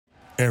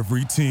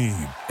Every team,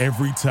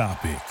 every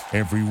topic,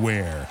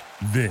 everywhere.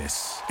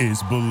 This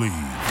is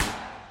Believe.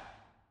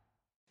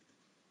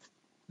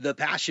 The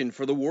passion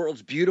for the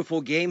world's beautiful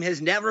game has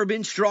never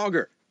been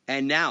stronger.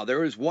 And now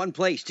there is one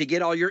place to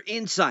get all your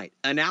insight,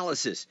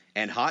 analysis,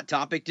 and hot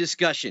topic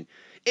discussion,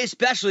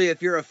 especially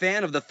if you're a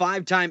fan of the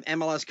 5-time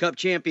MLS Cup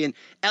champion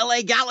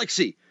LA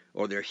Galaxy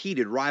or their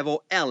heated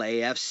rival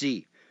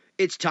LAFC.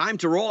 It's time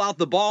to roll out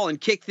the ball and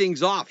kick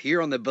things off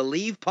here on the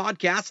Believe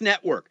Podcast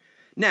Network.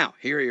 Now,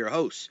 here are your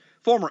hosts,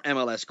 former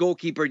MLS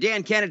goalkeeper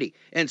Dan Kennedy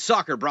and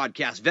soccer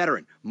broadcast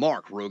veteran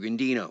Mark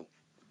Rogandino.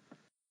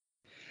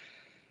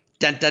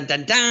 Dun dun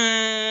dun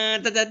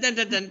dun dun dun dun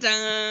dun dun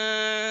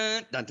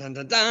dun dun dun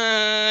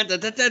dun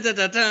dun dun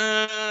dun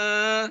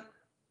dun.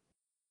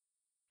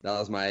 That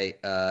was my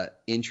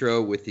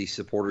intro with the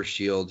Supporter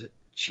Shield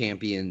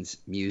Champions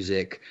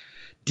music.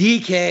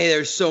 DK,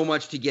 there's so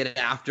much to get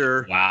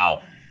after.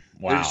 Wow.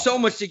 There's so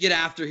much to get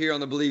after here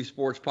on the Believe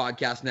Sports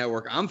Podcast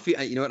Network. I'm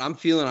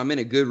feeling I'm in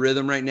a good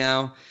rhythm right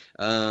now.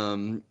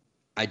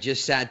 I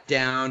just sat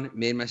down,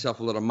 made myself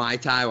a little Mai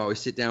Tai while we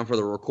sit down for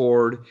the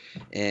record,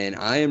 and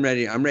I'm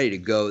ready to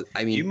go.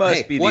 I mean, you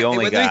must be the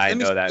only guy I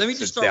know that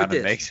sits down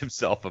and makes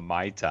himself a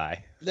Mai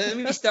Tai. Let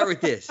me start with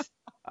this.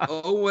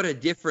 Oh, what a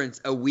difference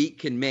a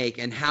week can make,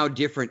 and how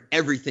different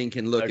everything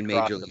can look in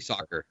Major League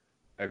Soccer.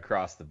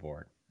 Across the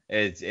board.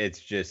 It's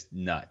just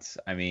nuts.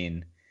 I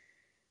mean,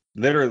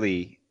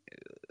 literally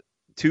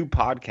 2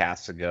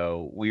 podcasts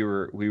ago, we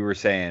were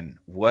saying,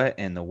 what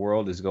in the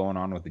world is going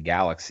on with the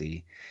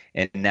Galaxy?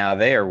 And now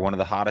they are one of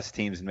the hottest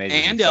teams in Major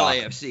League Soccer.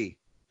 And LAFC.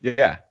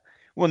 Yeah.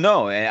 Well,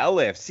 no, and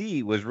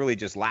LAFC was really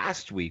just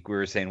last week. We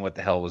were saying what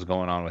the hell was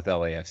going on with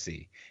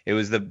LAFC. It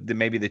was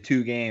maybe the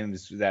 2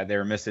 games that they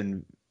were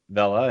missing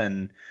Vela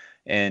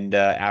and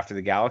after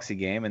the Galaxy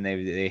game, and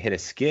they hit a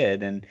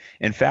skid. And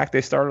in fact,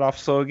 they started off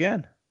slow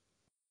again.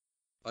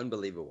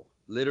 Unbelievable.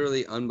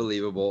 Literally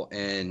unbelievable.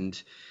 And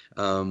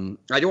I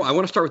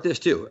want to start with this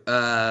too.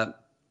 I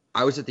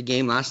was at the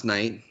game last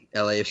night,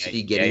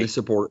 LAFC getting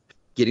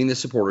the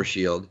supporter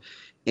shield,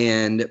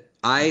 and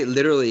I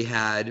literally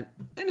had,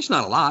 and it's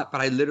not a lot,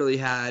 but I literally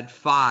had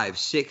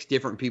 5-6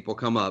 different people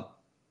come up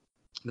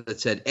that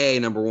said,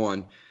 number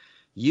one,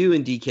 you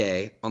and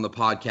DK on the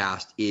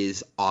podcast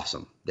is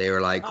awesome. They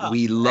were like,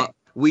 we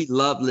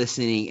love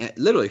listening.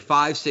 Literally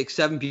 5, 6,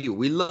 7 people.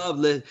 We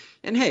love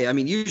and hey, I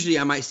mean, usually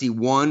I might see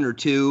 1 or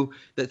 2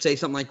 that say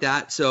something like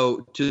that.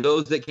 So to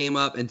those that came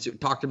up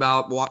and talked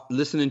about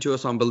listening to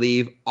us on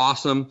Believe,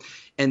 awesome.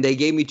 And they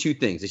gave me 2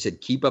 things. They said,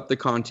 keep up the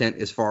content,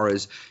 as far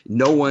as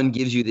no one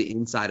gives you the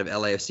inside of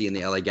LAFC and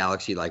the LA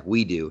Galaxy like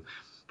we do.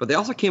 But they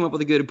also came up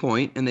with a good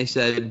point, and they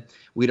said,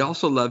 we'd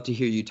also love to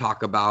hear you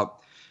talk about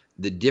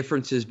the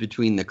differences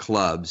between the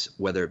clubs,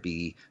 whether it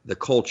be the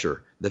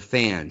culture, the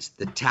fans,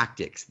 the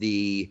tactics,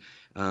 the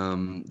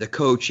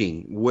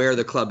coaching, where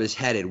the club is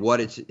headed, what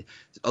it's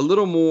a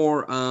little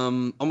more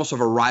almost of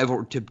a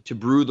rival to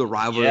brew the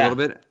rivalry a little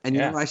bit. And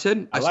you know what I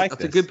said?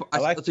 That's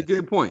a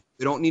good point.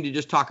 We don't need to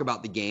just talk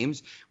about the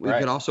games. We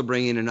can also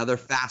bring in another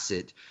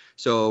facet.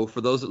 So for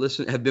those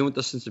that have been with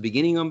us since the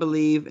beginning on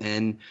Believe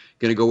and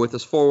going to go with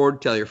us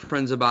forward, tell your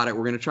friends about it.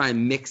 We're going to try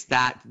and mix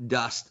that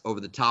dust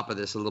over the top of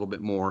this a little bit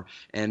more.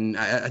 And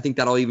I think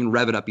that'll even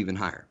rev it up even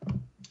higher.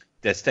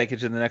 Let's take it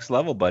to the next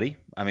level, buddy.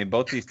 I mean,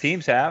 both these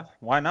teams have.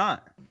 Why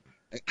not?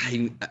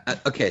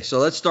 Okay, so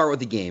let's start with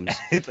the games.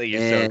 You're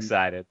so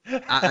excited.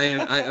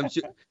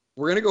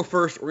 We're gonna go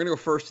first. We're gonna go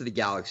first to the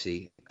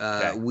Galaxy.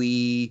 Okay.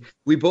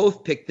 We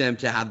both picked them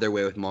to have their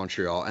way with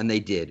Montreal, and they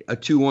did. A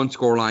 2-1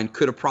 scoreline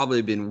could have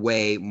probably been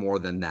way more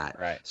than that.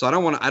 Right. So I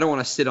don't want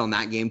to sit on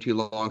that game too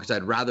long, because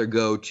I'd rather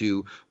go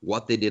to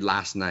what they did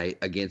last night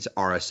against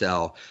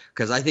RSL,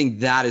 because I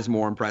think that is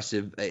more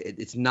impressive.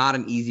 It's not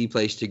an easy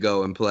place to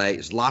go and play.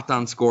 It's locked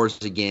on scores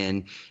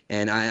again,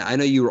 and I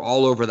know you were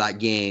all over that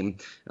game.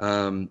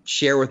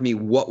 Share with me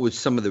what was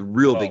some of the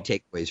real big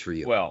takeaways for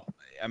you. Well,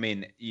 I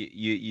mean,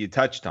 you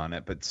touched on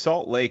it, but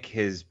Salt Lake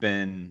has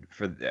been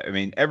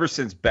ever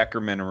since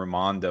Beckerman and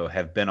Raimondo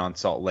have been on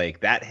Salt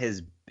Lake,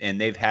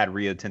 and they've had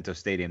Rio Tinto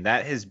Stadium,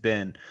 that has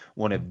been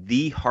one of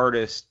the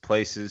hardest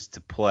places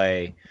to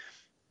play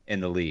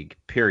in the league,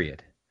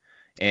 period.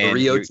 And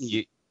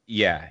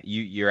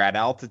you're at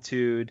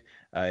altitude.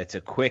 It's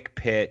a quick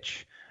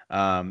pitch.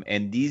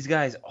 And these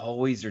guys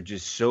always are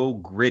just so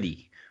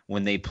gritty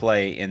when they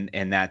play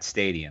in that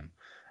stadium.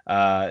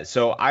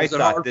 So I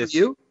thought this. For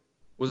you?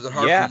 Was it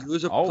hard for you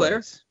as a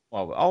player?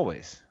 Well,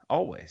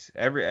 always.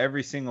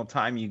 Every single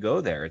time you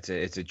go there, it's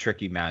a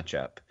tricky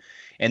matchup.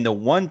 And the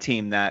one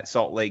team that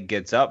Salt Lake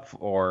gets up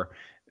for,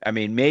 I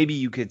mean, maybe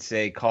you could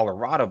say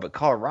Colorado, but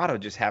Colorado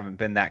just haven't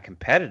been that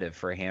competitive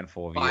for a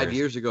handful of years. 5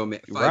 years ago,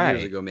 maybe.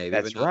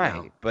 That's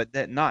right,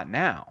 but not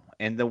now.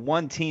 And the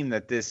one team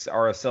that this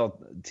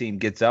RSL team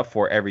gets up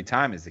for every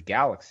time is the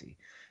Galaxy.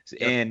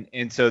 Yep.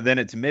 And so then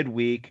it's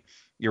midweek.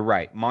 You're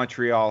right.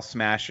 Montreal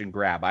smash and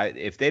grab.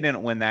 If they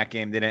didn't win that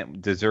game, they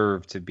didn't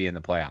deserve to be in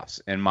the playoffs,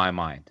 in my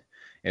mind.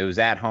 It was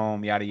at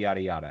home, yada,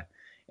 yada, yada.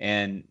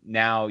 And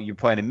now you're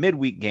playing a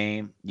midweek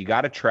game. You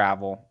got to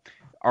travel.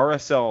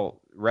 RSL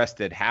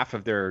rested half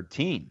of their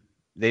team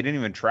They didn't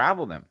even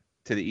travel them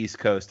to the East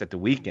Coast at the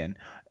weekend,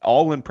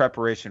 all in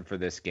preparation for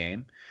this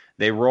game.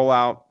 They roll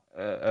out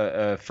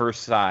a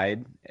first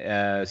side,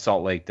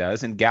 Salt Lake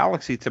does, and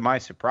Galaxy, to my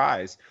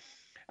surprise,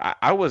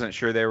 I wasn't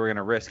sure they were going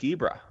to risk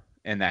Ibra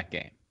in that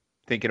game,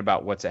 thinking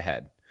about what's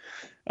ahead.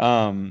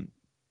 Galaxy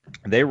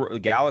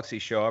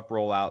show up,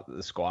 roll out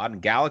the squad,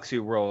 and Galaxy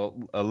were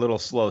a little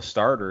slow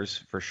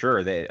starters for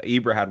sure.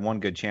 Ibra had one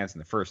good chance in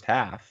the first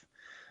half,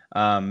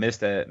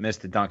 missed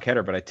a dunk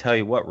header. But I tell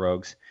you what,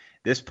 Rogues,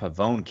 this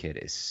Pavone kid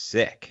is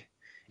sick.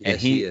 Yes,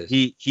 And he is.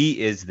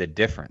 He is the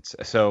difference.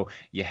 So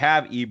you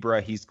have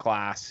Ibra, he's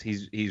class,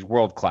 he's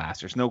world class.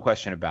 There's no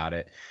question about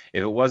it.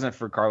 If it wasn't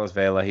for Carlos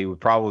Vela, he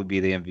would probably be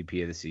the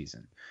MVP of the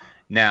season.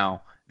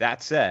 Now,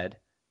 that said,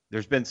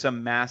 there's been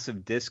some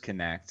massive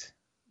disconnect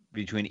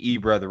between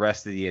Ibra, the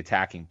rest of the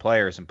attacking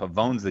players, and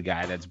Pavone's the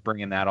guy that's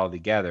bringing that all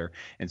together.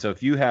 And so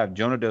if you have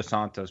Jonah Dos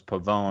Santos,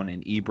 Pavone,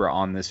 and Ibra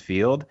on this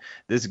field,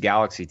 this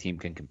Galaxy team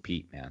can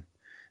compete, man.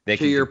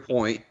 To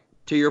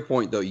your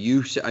point, though,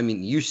 you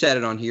said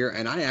it on here,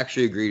 and I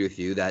actually agreed with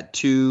you that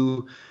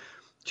two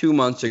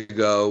months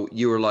ago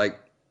you were like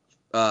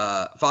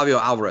Fabio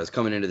Alvarez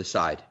coming into the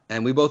side,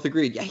 and we both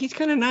agreed. Yeah, he's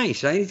kind of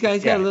nice. Right? He's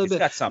got a little bit.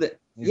 Got something.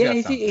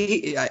 And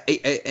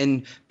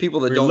people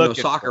that don't know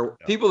soccer,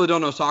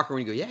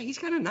 when you go, yeah, he's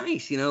kind of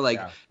nice,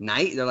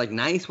 nice. They're like,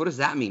 nice. What does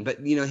that mean?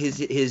 But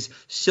his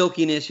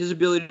silkiness, his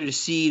ability to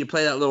see, to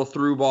play that little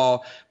through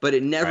ball, but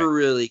it never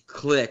really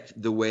clicked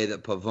the way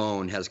that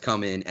Pavone has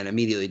come in and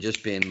immediately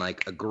just been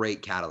like a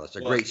great catalyst,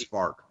 great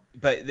spark.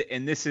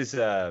 And this is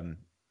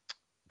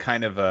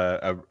kind of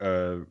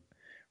a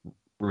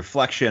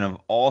reflection of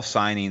all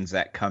signings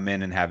that come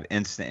in and have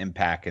instant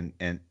impact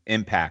and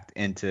impact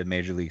into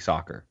Major League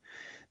Soccer.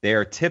 They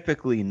are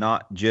typically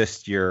not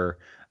just your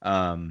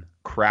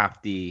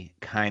crafty,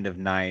 kind of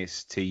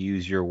nice, to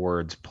use your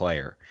words,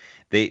 player.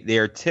 They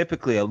are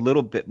typically a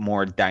little bit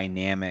more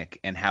dynamic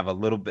and have a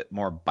little bit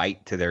more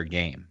bite to their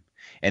game.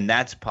 And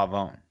that's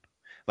Pavone.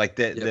 Like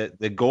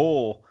the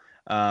goal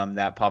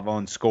that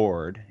Pavone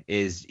scored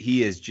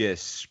he is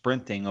just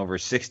sprinting over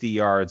 60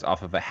 yards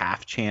off of a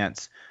half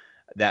chance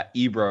that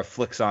Ibra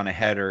flicks on a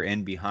header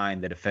in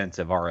behind the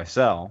defensive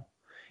RSL.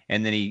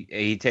 And then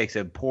he takes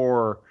a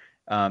poor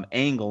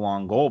angle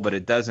on goal, but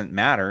it doesn't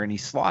matter, and he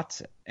slots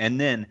it. And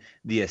then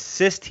the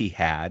assist he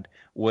had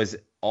was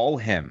all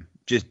him,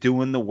 just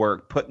doing the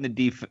work, putting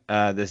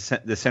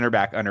the center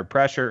back under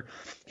pressure.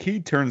 He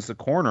turns the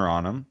corner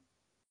on him,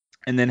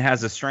 and then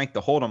has the strength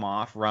to hold him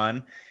off,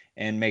 run,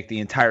 and make the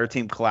entire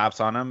team collapse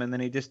on him. And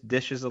then he just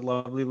dishes a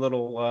lovely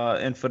little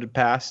in-footed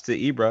pass to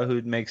Ibra,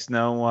 who makes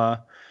no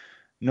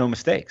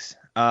mistakes.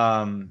 He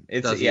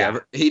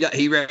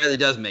rarely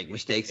does make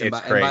mistakes. And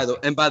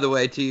by the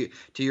way, to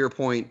your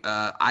point,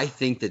 I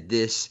think that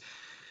the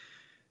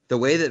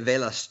way that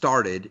Vela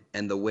started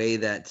and the way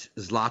that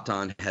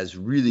Zlatan has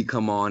really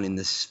come on in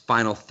this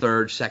final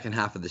second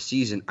half of the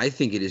season, I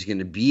think it is going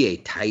to be a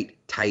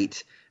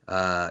tight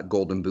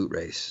Golden Boot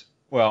race.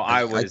 Well,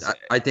 it's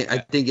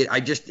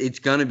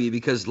going to be,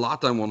 because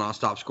Zlatan will not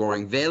stop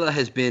scoring. Vela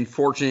has been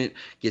fortunate,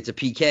 gets a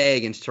PK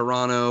against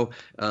Toronto,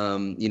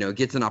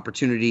 gets an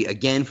opportunity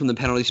again from the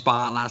penalty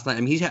spot last night.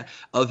 I mean,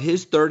 of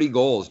his 30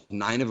 goals,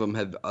 9 of them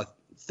have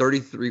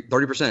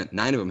 30%,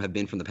 9 of them have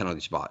been from the penalty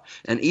spot.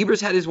 And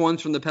Ibra's had his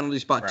ones from the penalty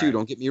spot too,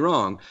 don't get me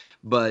wrong,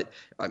 but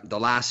the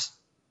last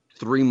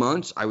 3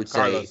 months, I would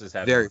say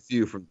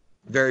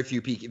very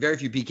few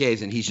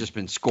PKs, and he's just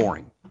been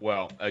scoring.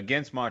 Well,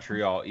 against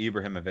Montreal,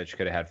 Ibrahimovic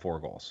could have had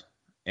 4 goals,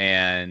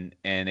 and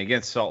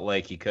against Salt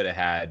Lake, he could have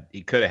had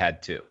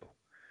 2.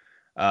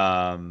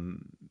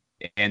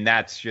 And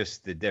that's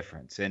just the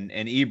difference. And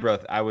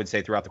Ibra, I would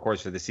say, throughout the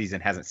course of the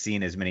season, hasn't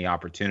seen as many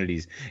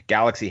opportunities.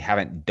 Galaxy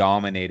haven't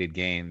dominated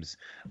games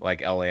like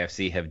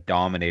LAFC have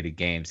dominated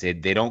games. They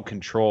don't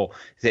control.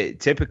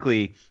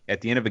 Typically,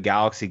 at the end of a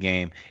Galaxy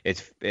game,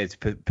 it's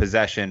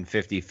possession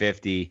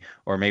 50-50,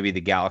 or maybe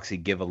the Galaxy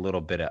give a little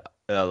bit up.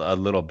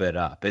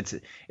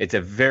 It's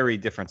a very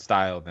different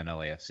style than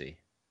LAFC.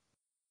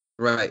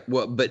 Right.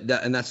 Well, but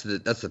that's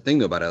the thing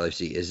though about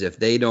LAFC, is if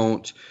they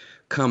don't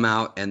come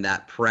out and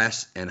that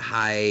press and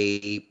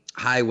high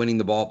winning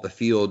the ball up the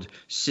field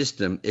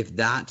system, if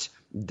that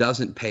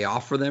doesn't pay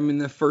off for them in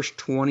the first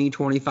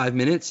 20-25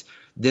 minutes,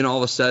 then all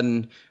of a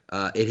sudden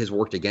it has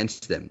worked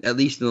against them, at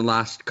least in the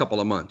last couple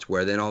of months,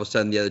 where then all of a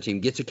sudden the other team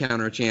gets a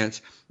counter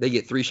chance. They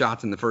get 3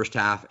 shots in the first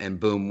half, and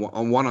boom,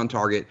 one on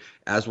target,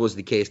 as was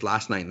the case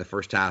last night in the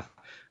first half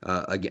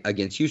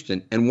against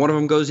Houston, and one of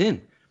them goes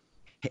in.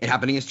 It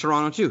happened against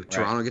Toronto too. Right.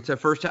 Toronto gets a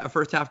first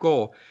half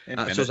goal.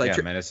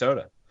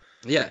 Minnesota.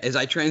 Yeah, as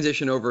I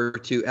transition over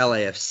to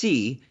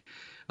LAFC,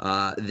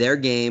 their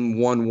game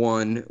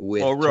 1-1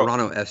 with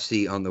Toronto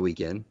FC on the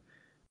weekend.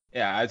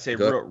 Yeah, I'd say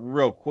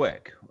real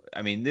quick.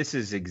 I mean, this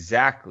is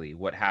exactly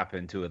what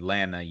happened to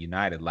Atlanta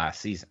United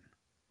last season.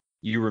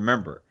 You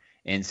remember,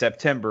 in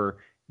September,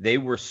 they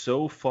were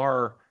so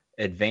far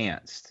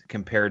advanced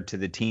compared to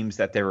the teams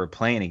that they were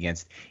playing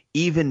against.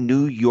 Even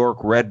New York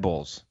Red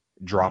Bulls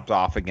dropped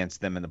off against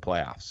them in the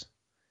playoffs.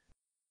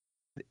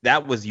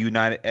 that was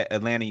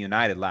Atlanta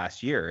United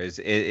last year.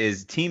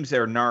 Is teams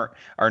are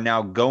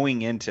now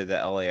going into the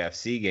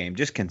LAFC game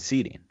just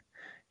conceding,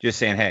 just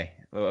saying, hey,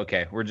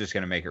 okay, we're just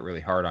going to make it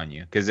really hard on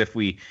you, because if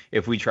we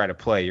try to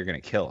play, you're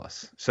going to kill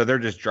us. So they're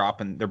just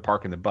they're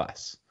parking the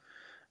bus.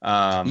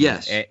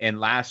 Yes. And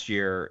last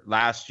year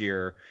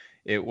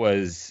it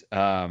was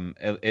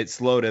it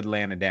slowed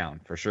Atlanta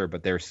down for sure,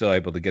 but they were still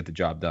able to get the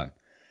job done.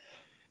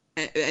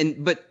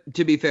 But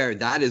to be fair,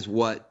 that is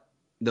what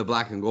the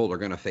black and gold are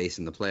going to face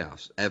in the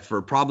playoffs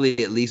for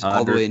probably at least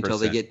all the way until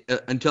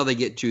they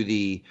get to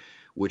the,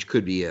 which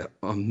could be an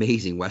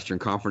amazing Western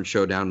Conference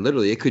showdown.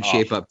 Literally, it could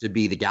shape up to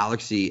be the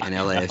Galaxy and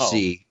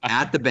LAFC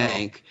at the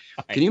bank.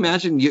 Can you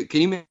imagine?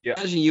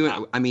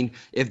 I mean,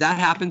 if that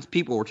happens,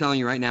 people, we're telling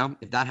you right now,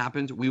 if that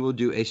happens, we will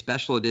do a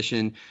special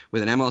edition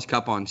with an MLS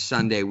Cup on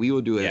Sunday. We will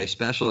do a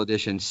special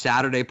edition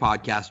Saturday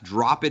podcast.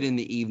 Drop it in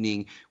the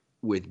evening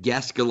with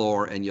guests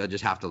galore, and you'll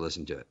just have to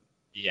listen to it.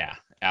 Yeah,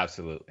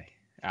 absolutely.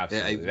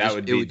 Absolutely. That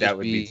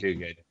would be too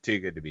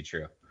good to be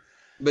true.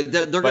 But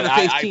they're going to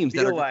face teams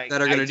that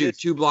are going to do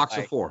 2 blocks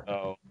of 4.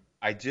 Oh,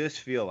 I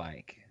just feel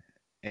like,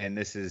 and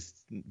this is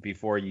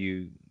before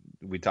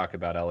we talk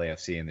about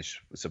LAFC and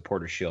the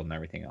supporter shield and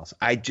everything else.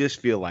 I just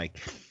feel like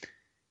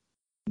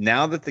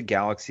now that the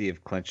Galaxy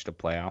have clinched a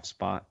playoff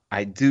spot,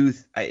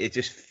 it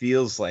just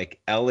feels like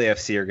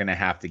LAFC are going to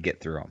have to get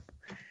through them.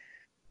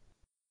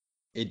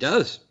 It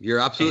does. You're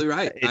absolutely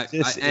right.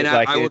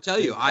 I will tell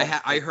you,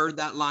 I heard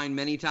that line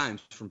many times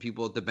from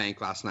people at the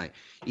bank last night.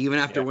 Even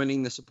after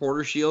winning the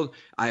Supporter Shield,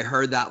 I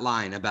heard that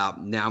line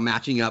about now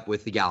matching up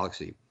with the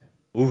Galaxy.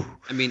 Ooh.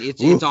 I mean, it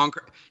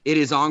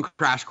is on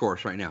crash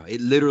course right now. It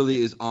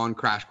literally is on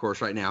crash course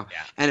right now.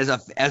 Yeah. And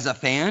as a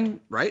fan,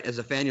 right? As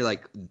a fan, you're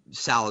like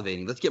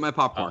salivating. Let's get my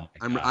popcorn.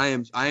 I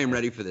am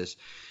ready for this.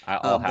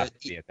 I'll have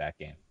to be at that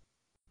game.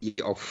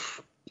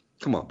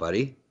 Come on,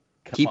 buddy.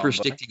 Keepers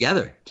stick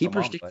together.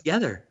 Keepers stick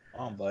together.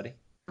 Come on, buddy.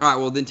 All right.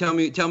 Well, then tell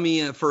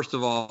me first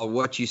of all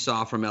what you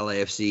saw from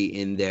LAFC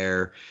in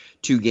their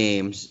 2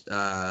 games.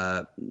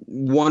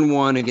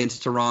 1-1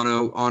 against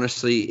Toronto.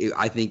 Honestly,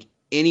 I think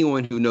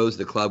anyone who knows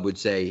the club would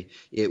say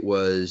it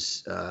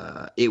was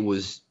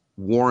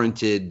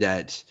warranted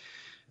that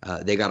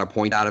they got a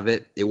point out of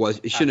it.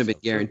 It shouldn't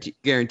have been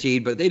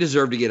guaranteed, but they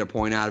deserved to get a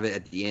point out of it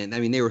at the end. I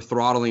mean, they were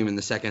throttling him in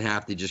the second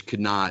half. They just could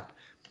not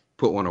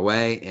put one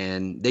away,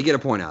 and they get a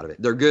point out of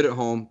it. They're good at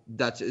home.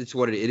 It is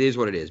what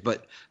it is.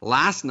 But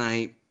last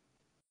night,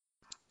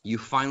 you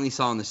finally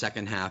saw in the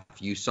second half,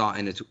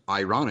 and it's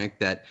ironic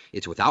that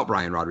it's without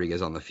Brian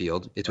Rodriguez on the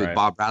field. It's with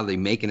Bob Bradley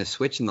making a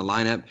switch in the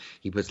lineup.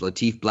 He puts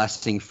Latif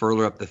Blessing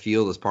further up the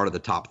field as part of the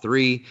top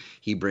 3.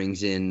 He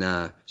brings in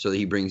now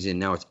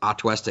it's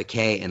Atuesta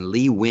K, and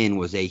Lee Nguyen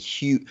was Lee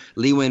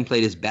Nguyen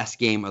played his best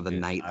game of the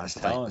night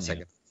last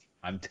night.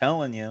 I'm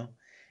telling you.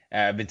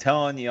 I've been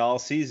telling you all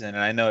season, and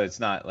I know it's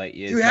not like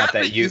you have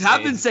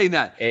been saying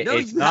that.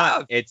 It's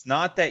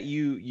not that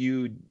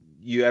you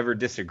ever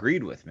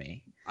disagreed with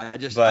me. I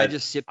just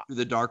sipped through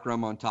the dark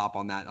rum on top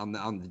on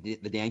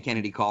the Dan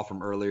Kennedy call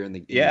from earlier in the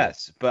game.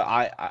 Yes, but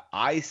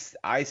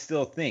I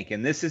still think,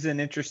 and this is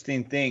an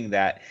interesting thing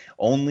that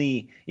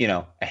only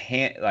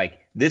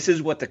this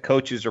is what the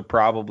coaches are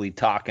probably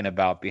talking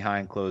about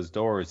behind closed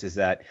doors, is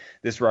that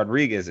this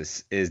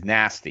Rodriguez is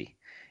nasty.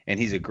 And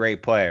he's a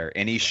great player,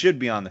 and he should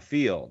be on the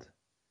field.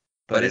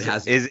 But it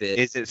hasn't.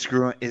 Is it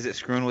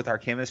screwing with our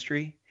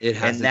chemistry? It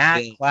hasn't. And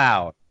that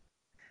cloud,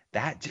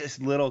 that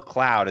just little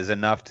cloud, is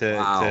enough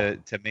to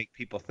make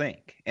people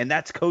think. And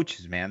that's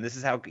coaches, man. This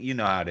is how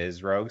how it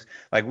is, Rogues.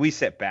 Like, we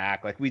sit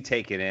back, like, we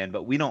take it in,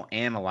 but we don't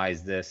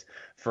analyze this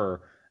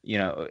for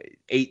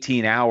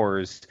 18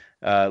 hours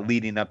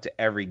leading up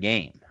to every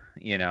game.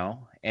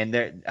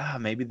 And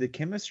maybe the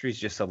chemistry is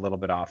just a little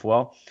bit off.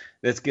 Well,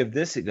 let's give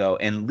this a go.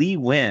 And Lee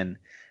Nguyen,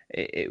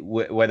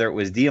 whether it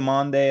was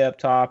Diamande up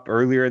top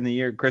earlier in the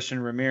year, Christian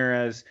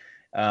Ramirez,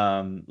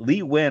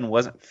 Lee Nguyen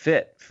wasn't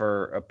fit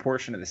for a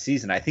portion of the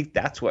season. I think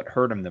that's what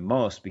hurt him the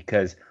most,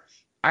 because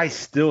I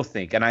still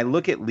think, and I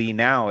look at Lee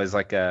now as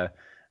like to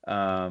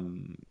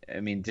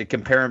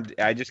compare him,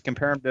 I just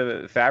compare him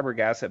to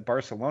Fabregas at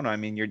Barcelona. I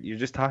mean, you're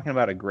just talking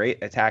about a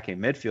great attacking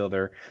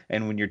midfielder,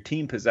 and when your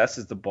team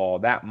possesses the ball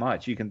that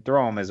much, you can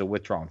throw him as a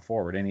withdrawn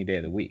forward any day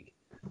of the week.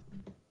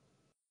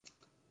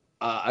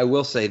 I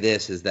will say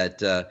this, is that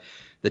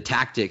the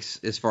tactics,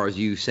 as far as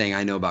you saying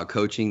I know about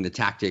coaching, the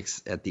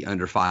tactics at the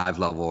under 5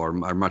 level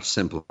are much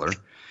simpler.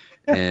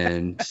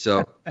 And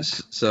so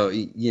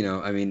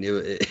I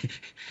mean,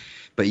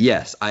 but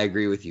yes, I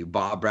agree with you.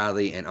 Bob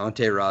Bradley and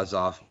Ante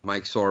Razov,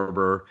 Mike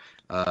Sorber,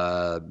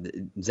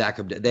 Zach,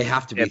 they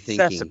have to be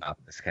thinking about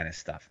this kind of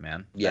stuff,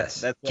 man.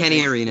 Yes. That's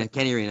Kenny Arena.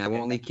 I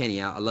won't leave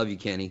Kenny out. I love you,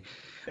 Kenny.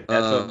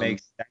 That's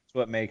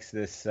what makes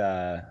this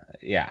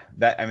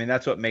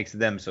that's what makes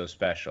them so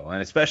special,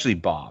 and especially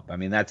Bob. I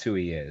mean, that's who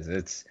he is.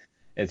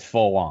 It's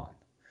full on.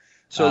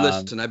 So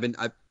listen, I've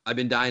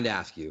been dying to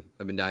ask you.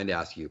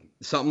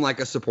 Something like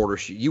a supporter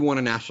sheet. You won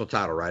a national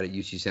title, right, at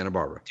UC Santa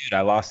Barbara? Dude,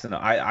 I lost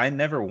I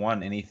never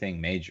won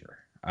anything major.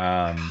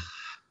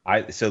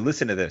 So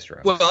listen to this,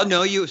 Rose. Well,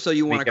 no, you want a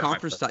Get my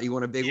conference title.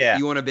 Yeah.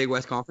 You want a Big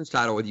West Conference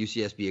title with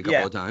UCSB a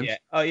couple of times. Yeah.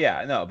 Oh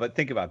yeah, no, but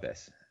think about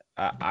this.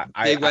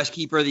 Big West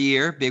Keeper of the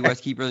Year. Big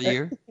West Keeper of the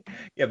Year.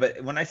 Yeah,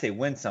 but when I say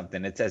win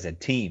something, it's as a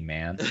team,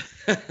 man.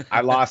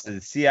 I lost the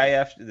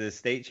CIF, the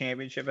state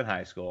championship in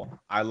high school.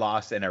 I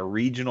lost in a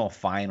regional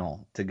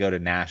final to go to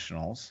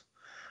nationals.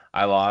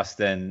 I lost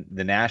in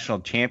the national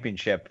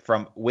championship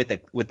with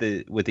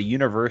a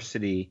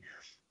university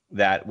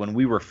that when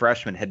we were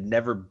freshmen had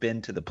never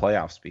been to the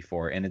playoffs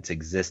before in its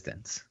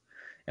existence,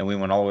 and we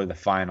went all the way to the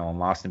final and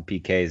lost in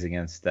PKs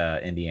against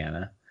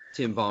Indiana.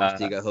 Tim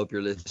Baumstieg, I hope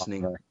you're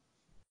listening.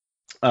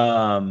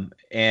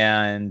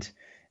 And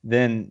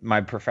then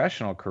my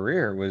professional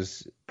career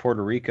was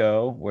Puerto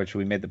Rico, which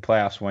we made the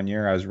playoffs one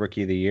year. I was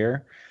rookie of the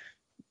year.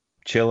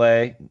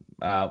 Chile,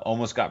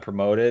 almost got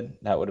promoted.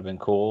 That would have been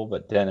cool,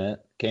 but didn't.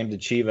 Came to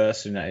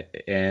Chivas,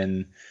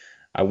 and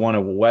I won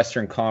a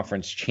Western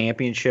Conference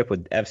championship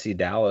with FC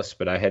Dallas,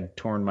 but I had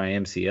torn my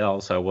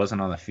MCL, so I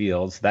wasn't on the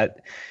field. So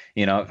that,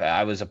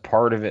 I was a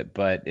part of it,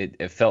 but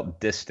it felt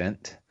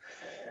distant.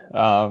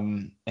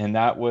 And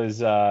that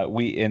was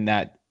in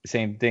that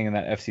same thing in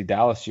that FC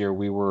Dallas year,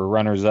 we were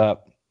runners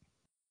up.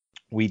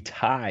 We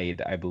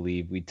tied, I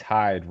believe,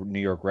 New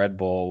York Red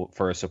Bull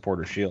for a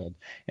supporter shield,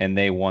 and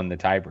they won the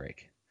tiebreak.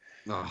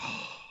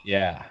 Oh.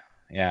 Yeah.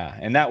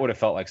 And that would have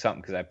felt like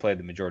something because I played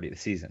the majority of the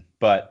season.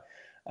 But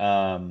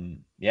that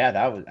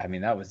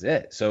was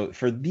it. So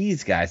for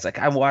these guys, like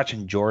I'm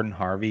watching Jordan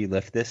Harvey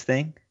lift this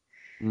thing,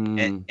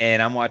 and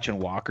I'm watching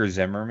Walker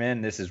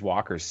Zimmerman. This is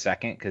Walker's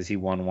second because he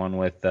won one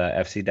with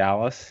FC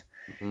Dallas.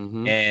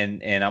 Mm-hmm.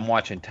 And I'm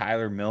watching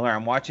Tyler Miller.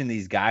 I'm watching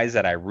these guys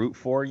that I root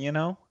for,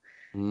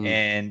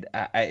 and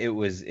it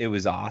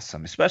was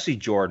awesome, especially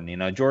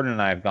Jordan. Jordan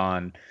and I have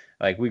gone,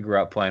 like, we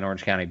grew up playing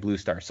Orange County Blue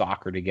Star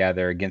soccer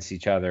together against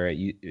each other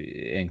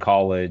in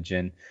college,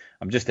 and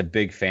I'm just a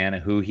big fan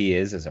of who he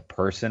is as a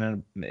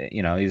person,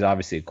 and he's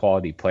obviously a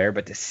quality player.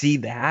 But to see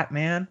that,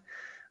 man,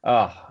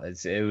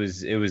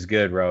 it was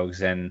good,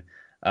 Rogues, and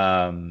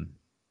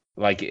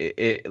like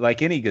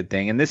any good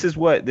thing, and this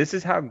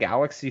is how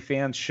Galaxy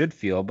fans should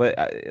feel, but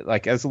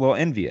like as a little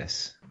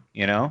envious,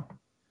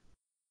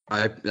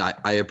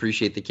 I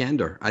appreciate the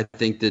candor. I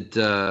think that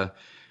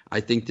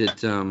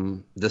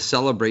the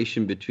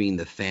celebration between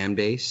the fan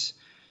base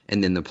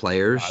and then the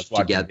players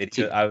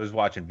I was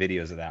watching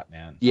videos of that,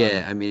 man.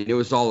 Yeah, I mean, it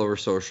was all over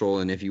social,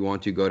 and if you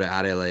want to go to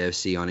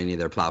 @LAFC on any of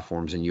their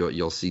platforms, and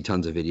you'll see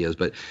tons of videos.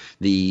 But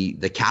the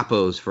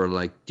capos for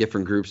like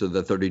different groups of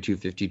the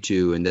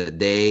 3252, and that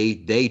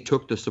they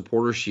took the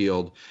supporter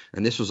shield,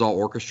 and this was all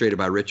orchestrated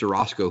by Rich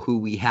Orozco, who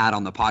we had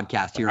on the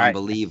podcast here, I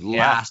believe,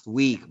 last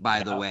week,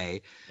 by the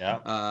way. Yeah.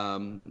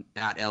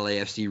 At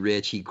LAFC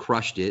Rich, he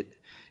crushed it,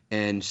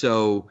 and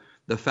so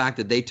the fact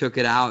that they took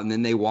it out and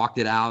then they walked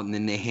it out and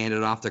then they handed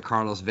it off to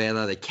Carlos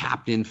Vela, the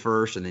captain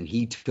first, and then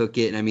he took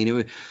it. And I mean, it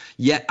was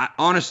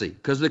honestly,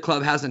 because the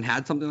club hasn't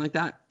had something like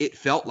that, it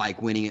felt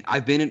like winning it.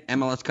 I've been in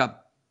MLS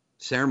Cup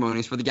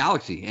ceremonies for the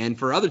Galaxy and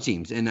for other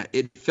teams, and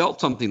it felt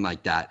something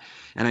like that.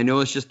 And I know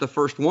it's just the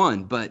first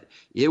one, but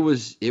it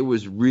was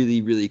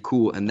really, really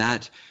cool. And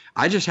that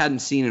I just hadn't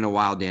seen in a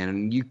while, Dan,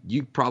 and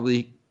you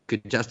probably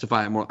could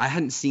testify more. I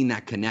hadn't seen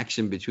that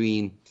connection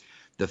between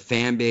the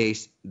fan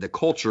base, the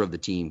culture of the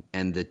team,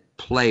 and the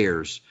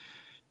players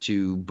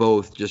to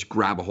both just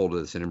grab a hold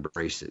of this and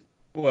embrace it.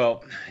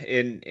 Well,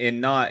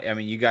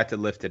 you got to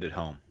lift it at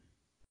home,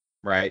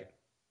 right?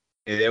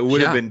 It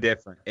would have been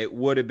different. It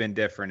would have been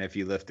different if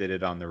you lifted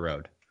it on the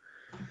road.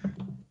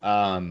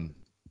 And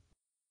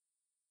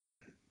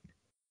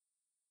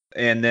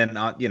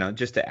then,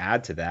 just to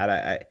add to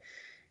that,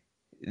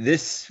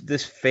 this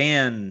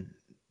fan,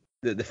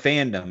 the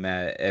fandom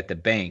at the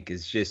bank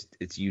is just,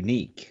 it's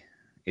unique.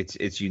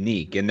 It's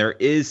unique, and there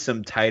is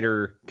some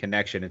tighter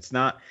connection. It's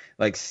not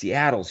like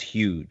Seattle's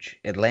huge,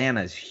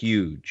 Atlanta's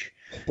huge,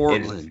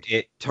 Portland,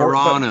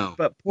 Toronto,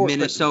 but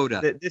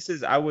Minnesota. This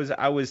is I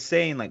was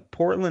saying, like,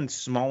 Portland's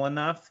small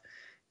enough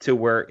to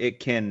where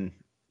it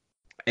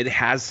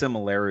has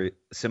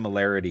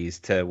similarities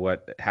to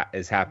what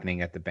is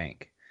happening at the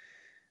bank.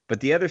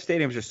 But the other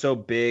stadiums are so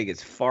big,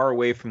 it's far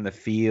away from the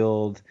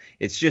field.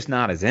 It's just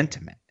not as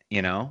intimate,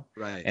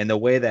 Right. And the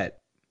way that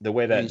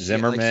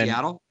Zimmerman, like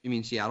Seattle? You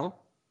mean Seattle?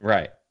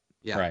 Right.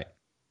 Yeah. Right.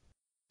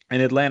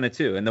 And Atlanta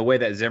too. And the way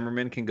that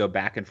Zimmerman can go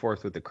back and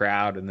forth with the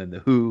crowd, and then the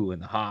who and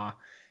the ha,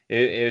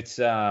 it's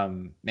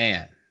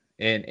man.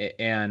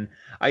 And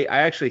I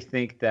actually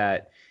think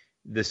that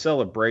the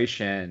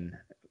celebration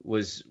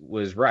was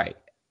right.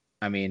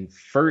 I mean,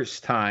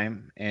 first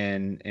time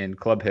in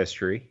club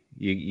history,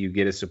 you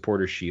get a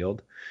supporter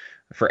shield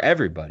for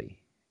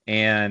everybody.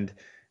 And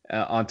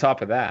on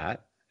top of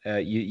that,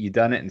 you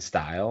done it in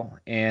style,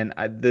 and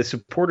the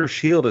supporter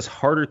shield is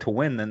harder to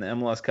win than the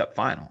MLS Cup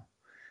final,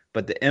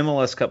 but the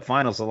MLS Cup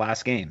final is the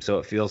last game, so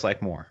it feels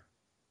like more.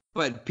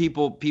 But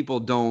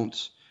people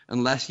don't,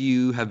 unless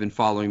you have been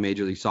following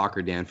Major League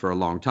Soccer, Dan, for a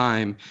long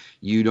time,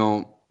 you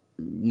don't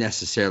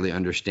necessarily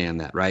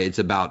understand that, right? It's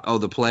about,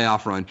 the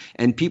playoff run.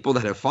 And people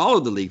that have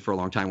followed the league for a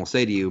long time will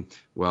say to you,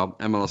 well,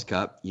 MLS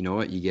Cup, you know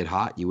what? You get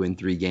hot, you win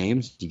 3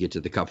 games, you get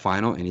to the Cup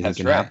final, anything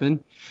can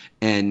happen.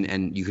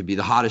 And you could be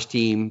the hottest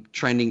team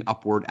trending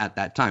upward at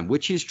that time,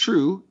 which is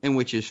true and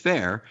which is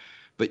fair.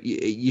 But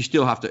you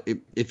still have to,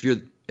 if you're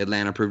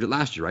Atlanta proved it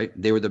last year, right?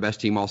 They were the best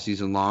team all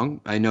season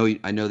long. I know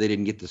they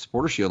didn't get the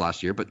Supporter Shield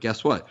last year, but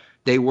guess what?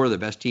 They were the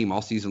best team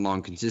all season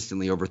long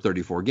consistently over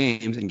 34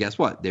 games. And guess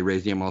what? They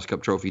raised the MLS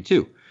Cup trophy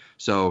too.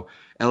 So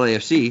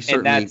LAFC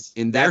certainly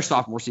in their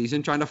sophomore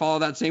season trying to follow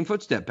that same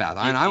footstep path.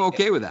 And I'm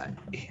okay with that.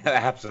 Yeah,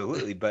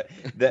 absolutely. But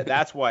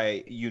that's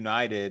why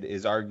United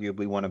is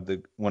arguably one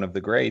of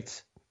the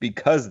greats,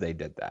 because they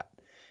did that.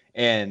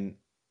 And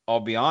I'll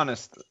be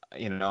honest,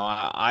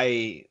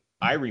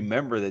 I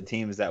remember the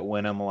teams that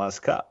win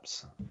MLS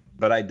Cups,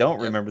 but I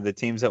don't remember the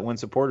teams that win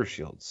Supporter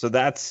Shields. So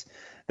that's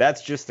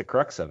just the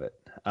crux of it.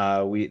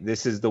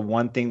 This is the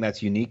one thing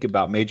that's unique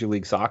about Major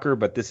League Soccer,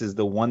 but this is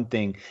the one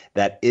thing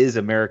that is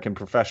American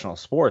professional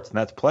sports, and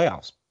that's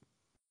playoffs.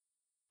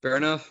 Fair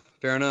enough.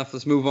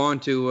 Let's move on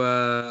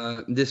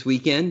to this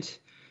weekend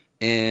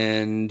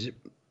and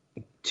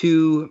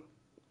two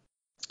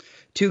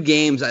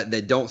games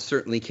that don't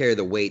certainly carry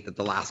the weight that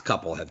the last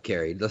couple have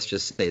carried. Let's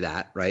just say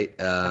that, right?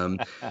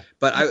 But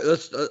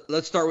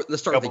let's start with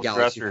the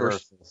Galaxy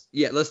first.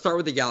 Yeah, let's start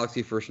with the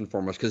Galaxy first and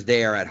foremost, because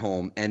they are at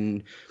home,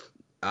 and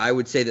I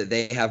would say that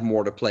they have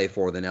more to play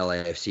for than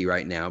LAFC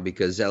right now,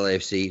 because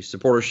LAFC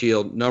Supporter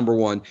Shield number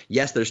 1.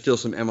 Yes, there's still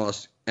some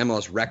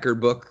MLS record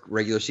book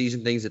regular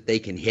season things that they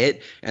can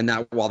hit, and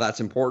that while that's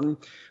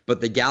important,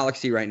 but the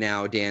Galaxy right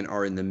now, Dan,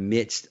 are in the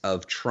midst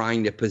of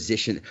trying to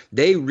position.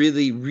 They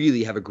really,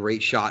 really have a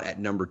great shot at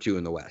number 2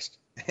 in the West.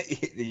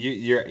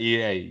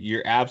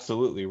 You're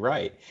absolutely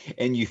right.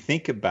 And you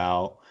think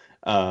about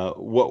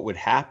what would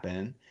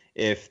happen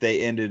if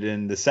they ended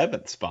in the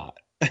 7th spot.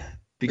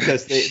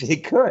 Because they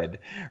could,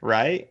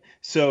 right?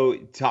 So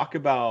talk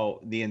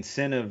about the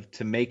incentive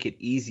to make it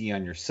easy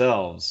on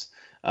yourselves.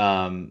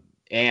 And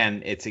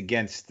it's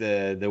against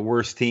the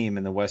worst team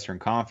in the Western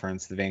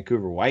Conference, the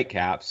Vancouver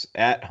Whitecaps,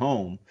 at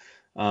home.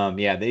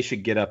 They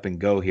should get up and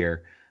go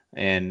here.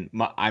 And,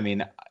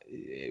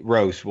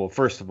 Rose, well,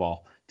 first of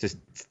all, just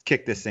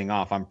kick this thing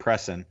off. I'm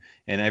pressing,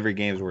 and every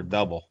game's worth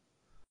double.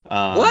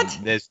 What?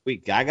 This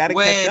week? I got to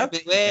catch up.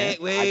 Wait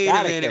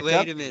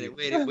a minute.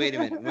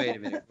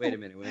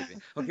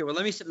 Okay, well,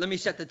 let me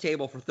set the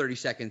table for 30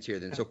 seconds here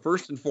then. So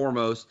first and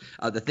foremost,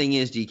 the thing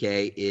is,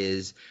 DK,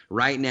 is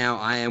right now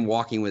I am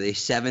walking with a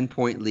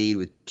 7-point lead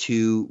with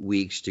 2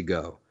 weeks to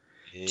go.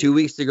 Yeah. 2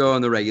 weeks to go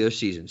in the regular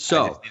season.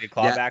 So I just need to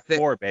claw back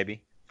 4,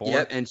 baby. 4.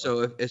 Yep. And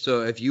so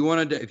if you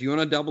want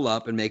to double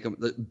up and make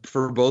them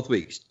for both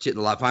weeks,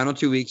 the final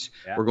 2 weeks,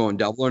 we're going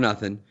double or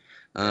nothing.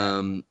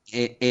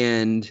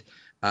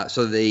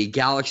 So the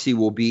Galaxy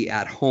will be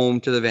at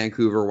home to the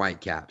Vancouver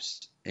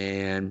Whitecaps,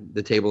 and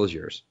the table is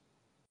yours.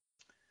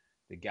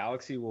 The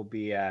Galaxy will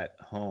be at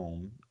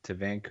home to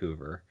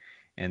Vancouver,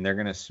 and they're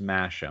going to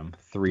smash them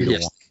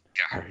 3-1.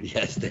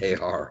 Yes, they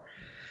are.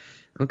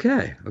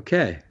 Okay.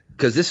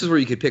 Because this is where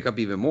you could pick up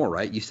even more,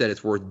 right? You said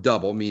it's worth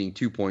double, meaning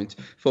 2 points.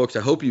 Folks,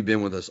 I hope you've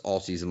been with us all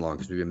season long,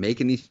 because we've been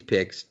making these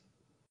picks.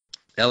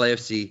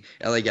 LAFC,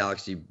 LA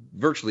Galaxy,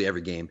 virtually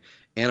every game,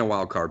 and a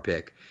wild card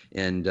pick.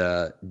 And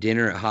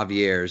dinner at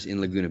Javier's in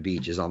Laguna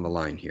Beach is on the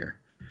line here.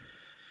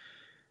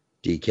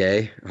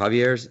 DK,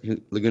 Javier's,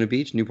 Laguna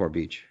Beach, Newport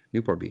Beach,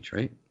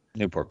 right?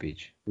 Newport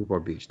Beach.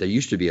 There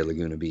used to be a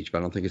Laguna Beach, but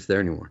I don't think it's there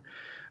anymore.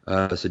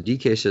 So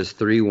DK says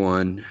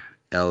 3-1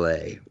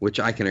 LA, which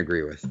I can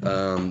agree with.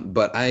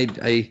 But I'm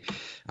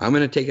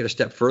going to take it a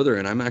step further,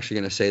 and I'm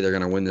actually going to say they're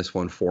going to win this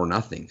one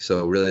 4-0.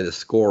 So really, the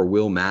score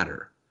will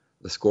matter.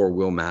 This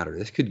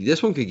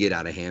one could get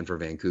out of hand for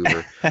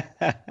Vancouver.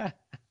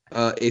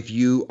 If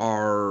you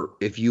are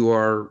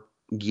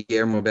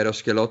Guillermo Beto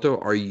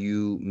Schelotto, are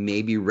you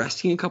maybe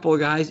resting a couple of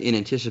guys in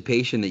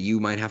anticipation that you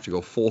might have to go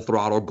full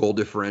throttle, goal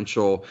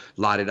differential,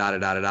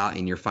 la-da-da-da-da-da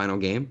in your final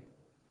game?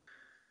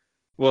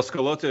 Well,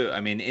 Schelotto,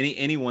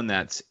 anyone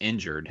that's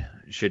injured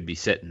should be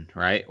sitting,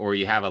 right? Or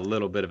you have a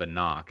little bit of a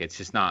knock. It's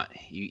just not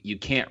you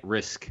can't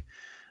risk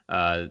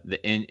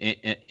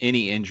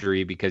any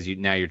injury, because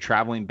now you're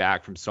traveling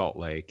back from Salt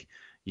Lake.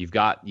 You've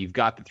got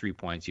the 3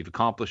 points. You've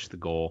accomplished the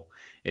goal.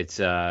 It's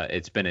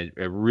been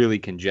a really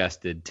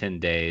congested 10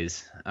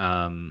 days.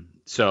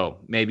 So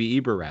maybe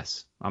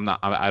Ibarres.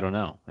 I don't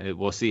know.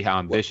 We'll see how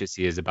ambitious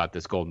he is about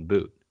this Golden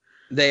Boot.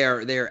 They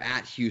are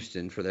at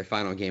Houston for their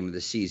final game of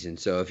the season.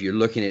 So if you're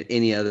looking at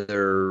any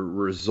other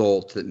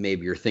result that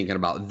maybe you're thinking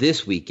about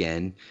this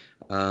weekend,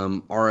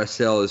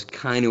 RSL is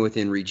kind of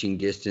within reaching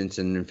distance,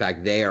 and in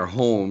fact, they are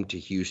home to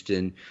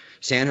Houston.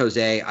 San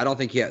Jose, I don't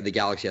think the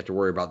Galaxy have to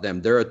worry about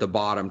them. They're at the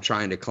bottom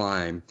trying to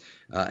climb,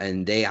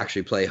 and they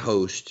actually play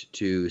host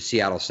to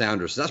Seattle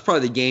Sounders. So that's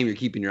probably the game you're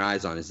keeping your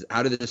eyes on, is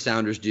how do the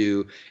Sounders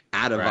do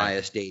at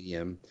Avaya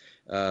Stadium?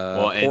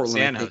 And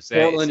San Jose.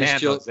 Portland,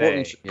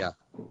 yeah.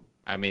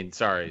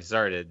 Sorry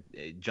to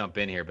jump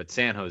in here, but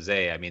San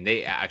Jose, I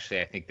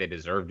think they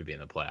deserve to be in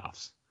the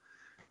playoffs,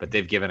 but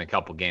they've given a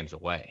couple games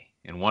away.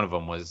 and one of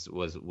them was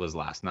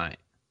last night.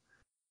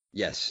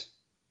 Yes,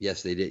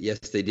 they did. Yes,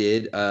 they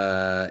did.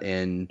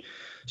 And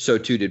so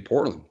too did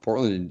Portland.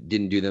 Portland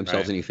didn't do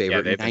themselves any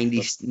favor. Yeah,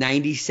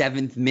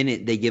 97th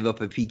minute, they give up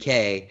a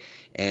PK,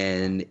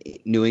 and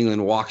New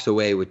England walks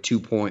away with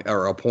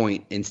a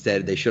point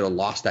instead. They should have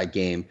lost that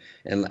game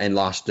and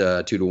lost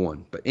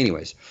 2-1. But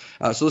anyways,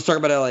 so let's talk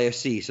about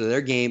LAFC. So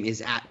their game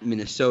is at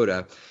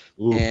Minnesota.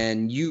 Ooh.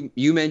 And you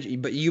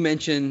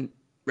mentioned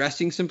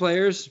resting some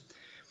players.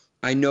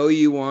 I know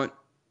you want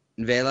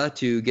Vela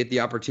to get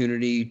the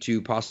opportunity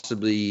to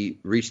possibly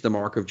reach the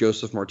mark of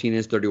Joseph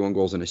Martinez, 31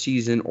 goals in a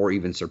season, or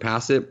even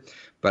surpass it.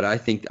 But I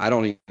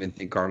don't even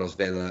think Carlos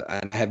Vela.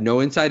 I have no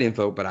inside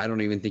info, but I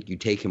don't even think you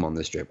take him on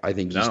this trip. I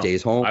think he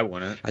stays home. I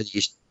wouldn't.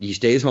 He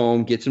stays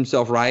home, gets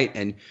himself right,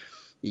 and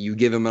you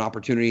give him an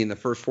opportunity in the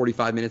first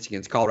 45 minutes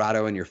against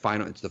Colorado in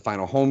it's the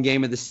final home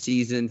game of the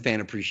season, fan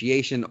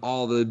appreciation,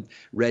 all the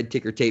red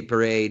ticker tape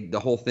parade, the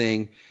whole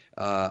thing.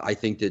 I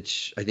think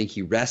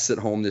he rests at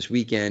home this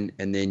weekend,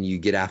 and then you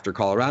get after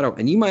Colorado,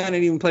 and you might not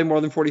even play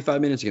more than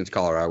 45 minutes against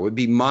Colorado. Would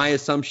be my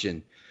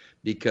assumption,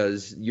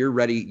 because you're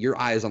ready. Your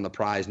eye is on the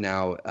prize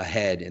now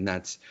ahead, and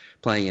that's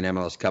playing an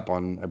MLS Cup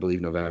on, I believe,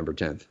 November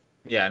 10th.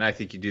 Yeah, and I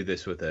think you do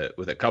this with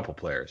a couple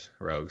players,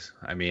 Rogues.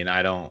 I mean,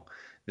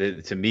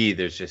 to me,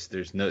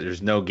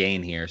 there's no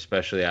gain here,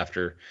 especially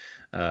after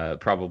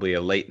probably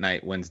a late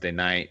night Wednesday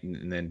night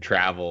and then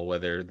travel,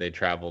 whether they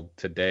travel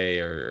today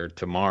or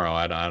tomorrow.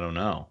 I don't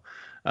know.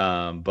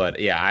 But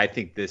yeah, I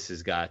think this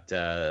has got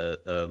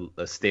a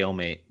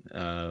stalemate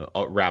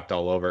wrapped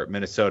all over it.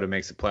 Minnesota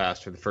makes the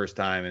playoffs for the first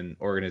time in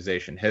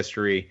organization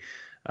history.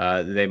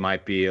 They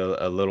might be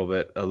a little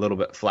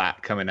bit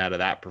flat coming out of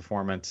that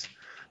performance.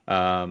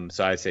 So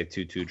I'd say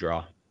 2-2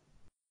 draw.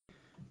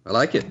 I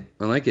like it.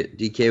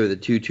 DK with a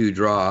 2-2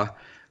 draw.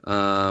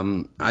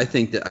 I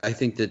think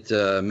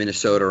that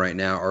Minnesota right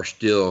now are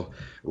still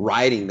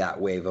riding that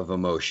wave of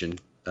emotion.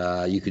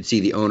 You could see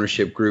the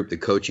ownership group, the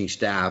coaching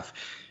staff,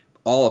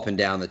 all up and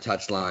down the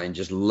touchline,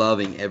 just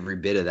loving every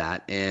bit of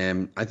that.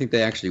 And I think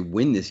they actually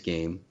win this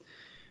game.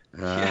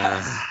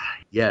 Yes.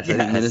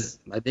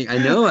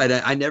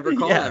 I never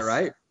call that,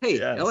 right? Hey,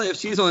 yes.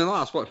 LAFC's only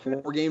lost 4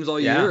 games all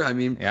year. I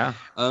mean,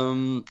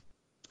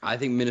 I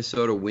think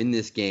Minnesota win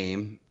this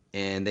game.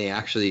 And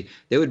I think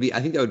that would be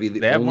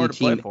the only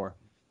team.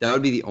 That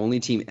would be the only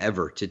team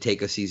ever to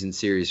take a season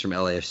series from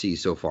LAFC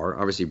so far.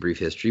 Obviously, brief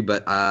history,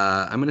 but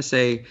I'm gonna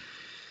say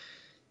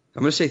 3-2.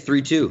 I'm gonna say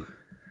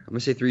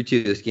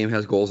 3-2. This game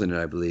has goals in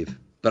it, I believe.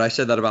 But I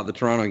said that about the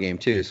Toronto game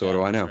too. So what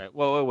do I know? Right.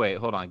 Well, wait,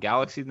 hold on.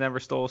 Galaxy never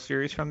stole a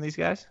series from these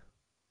guys.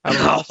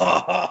 Come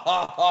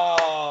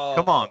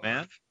on,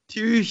 man.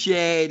 Touche,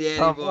 Danny.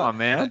 Come on,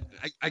 man.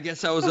 I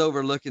guess I was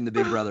overlooking the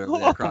big brother over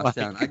there across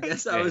town. I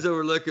guess I was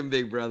overlooking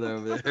big brother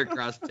over there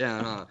across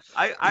town, huh?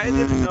 I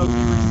didn't know.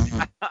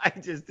 I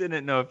just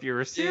didn't know if you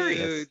were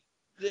serious.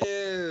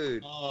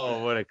 Dude.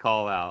 Oh, what a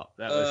call out!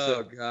 That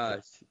was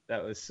gosh.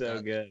 That was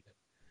so good.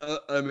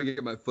 Let me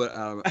get my foot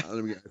out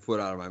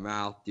of my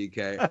mouth,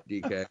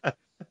 DK.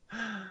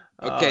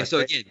 Okay, so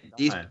again,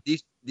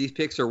 these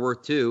picks are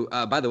worth 2.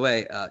 By the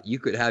way, you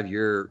could have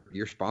your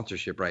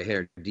sponsorship right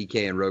here,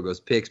 DK and Rogo's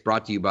Picks,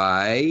 brought to you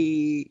by.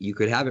 You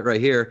could have it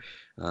right here.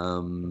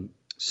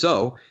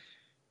 So,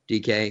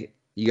 DK,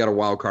 you got a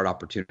wild card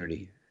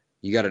opportunity.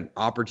 You got an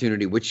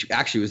opportunity, which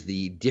actually was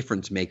the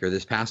difference maker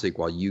this past week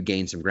while you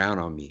gained some ground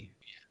on me.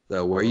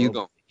 So where are you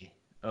going?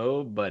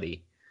 Oh,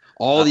 buddy.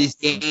 All these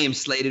games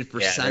slated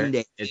for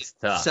Sunday. It's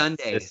tough.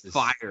 Sunday,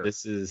 fire.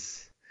 This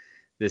is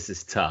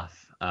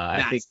tough.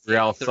 I think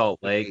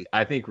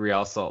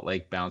Real Salt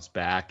Lake bounced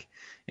back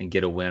and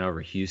get a win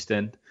over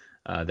Houston.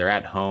 They're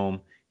at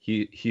home.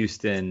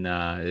 Houston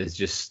is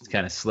just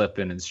kind of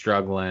slipping and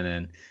struggling,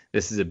 and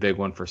this is a big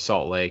one for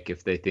Salt Lake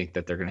if they think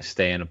that they're going to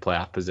stay in a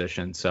playoff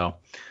position. So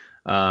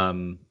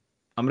I'm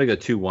going to go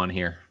 2-1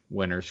 here,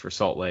 winners for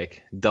Salt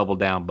Lake. Double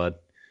down, bud.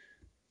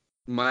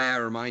 Might I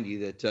remind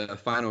you that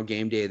final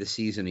game day of the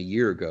season a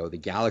year ago, the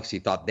Galaxy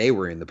thought they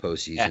were in the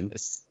postseason.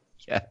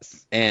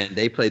 Yes. And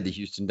they played the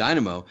Houston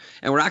Dynamo,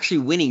 and we're actually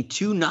winning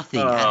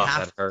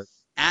 2-0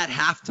 at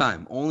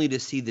halftime, only to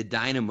see the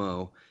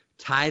Dynamo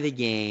tie the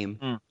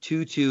game.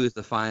 2-2 is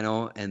the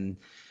final, and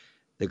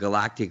the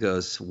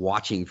Galacticos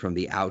watching from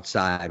the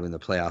outside when the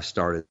playoffs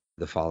started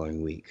the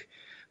following week.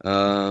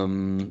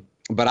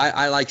 But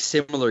I like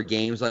similar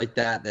games like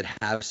that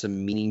have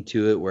some meaning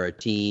to it, where a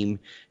team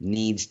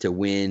needs to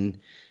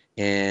win.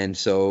 And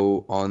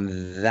so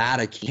on that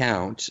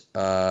account,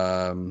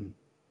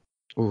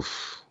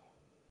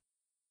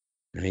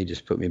 he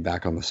just put me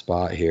back on the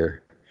spot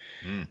here.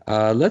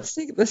 Let's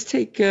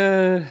take.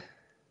 There's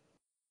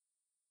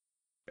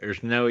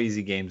no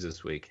easy games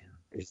this week.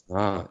 It's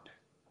not.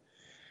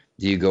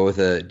 Do you go with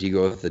a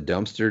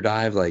dumpster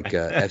dive like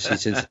FC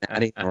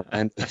Cincinnati or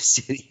Orlando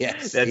City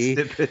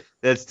FC?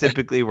 That's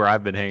typically where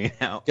I've been hanging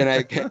out.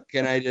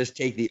 Can I just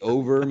take the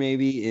over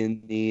maybe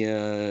in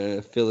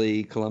the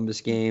Philly Columbus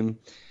game?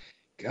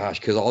 Gosh,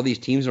 because all these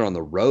teams are on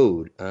the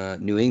road.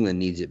 New England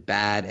needs it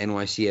bad.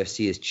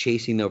 NYCFC is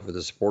chasing though for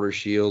the Supporters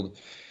Shield.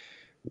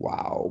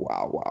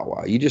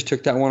 Wow. You just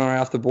took that one right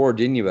off the board,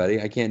 didn't you,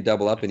 buddy? I can't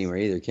double up anywhere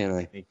either, can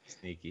I?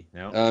 Sneaky.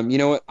 No. You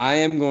know what? I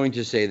am going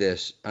to say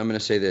this. I'm going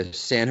to say this.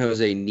 San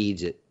Jose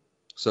needs it.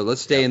 So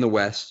let's stay in the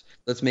West.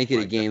 Let's make it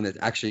a game that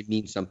actually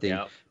means something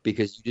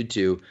because you did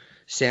too.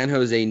 San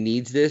Jose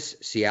needs this.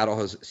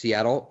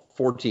 Seattle,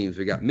 4 teams.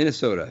 We got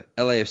Minnesota,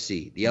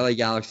 LAFC, the LA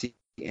Galaxy,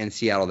 and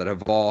Seattle that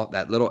have all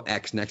that little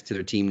X next to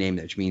their team name,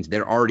 which means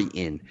they're already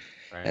in.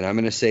 Right. And I'm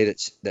going to say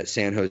that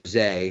San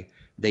Jose,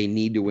 they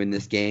need to win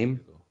this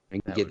game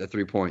and get the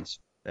 3 points.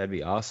 That'd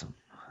be awesome.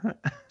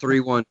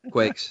 3-1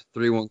 Quakes.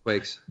 3-1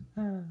 Quakes.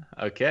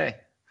 Okay.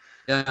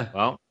 Yeah.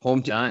 Well,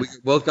 home team. We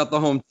both got the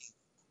home team.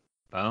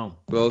 Boom.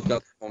 Both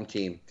got the home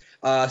team.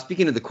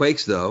 Speaking of the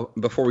Quakes, though,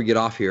 before we get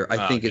off here,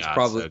 I think it's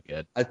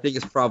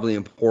probably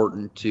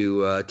important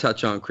to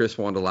touch on Chris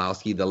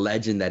Wondolowski, the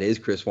legend that is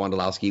Chris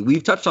Wondolowski.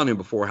 We've touched on him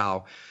before,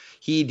 how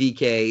he,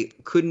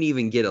 DK, couldn't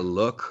even get a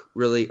look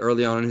really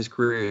early on in his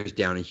career. He was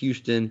down in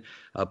Houston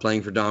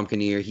playing for Dom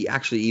Kinnear. He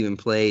actually even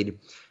played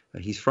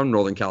he's from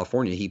Northern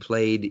California. He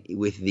played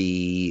with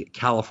the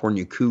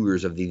California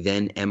Cougars of the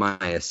then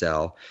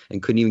MISL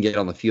and couldn't even get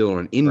on the field on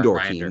an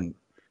indoor team.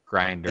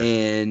 Grinder.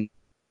 And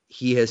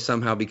he has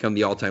somehow become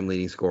the all-time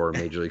leading scorer in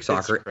Major League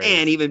Soccer.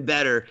 And even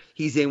better,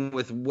 he's in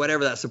with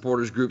whatever that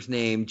supporters group's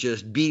name,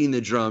 just beating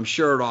the drum,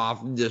 shirt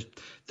off, just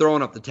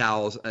throwing up the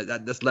towels.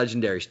 That's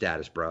legendary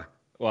status, bro.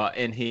 Well,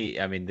 and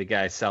the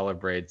guy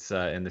celebrates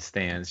in the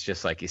stands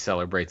just like he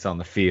celebrates on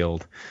the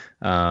field.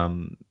 I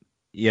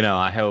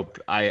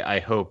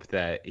hope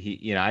that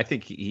he, I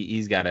think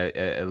he's got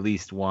at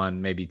least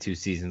 1, maybe 2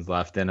 seasons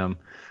left in him,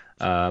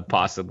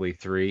 possibly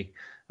 3.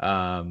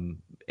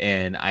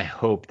 And I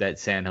hope that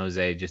San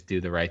Jose just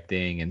do the right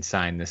thing and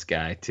sign this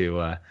guy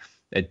to a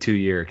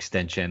 2-year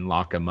extension,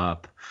 lock him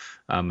up,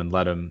 and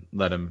let him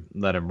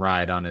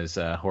ride on his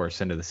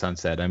horse into the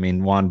sunset. I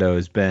mean, Wando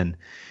has been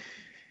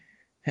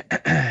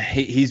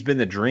he's been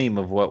the dream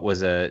of what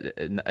was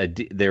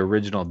the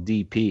original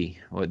DP,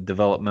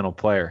 developmental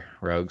player,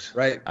 Rogues.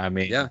 Right. I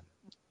mean, yeah.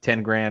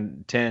 10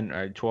 grand, 10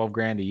 or 12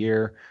 grand a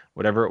year,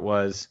 whatever it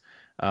was,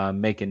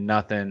 making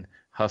nothing,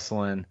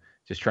 hustling,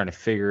 just trying to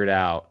figure it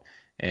out.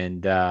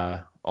 And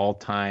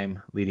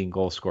all-time leading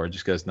goal scorer,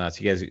 just goes nuts.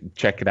 You guys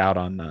check it out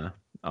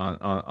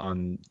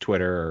on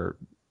Twitter or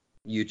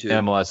YouTube,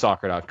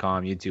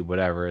 MLSsoccer.com, YouTube,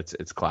 whatever.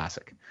 It's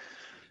classic.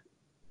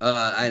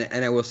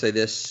 And I will say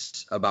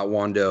this about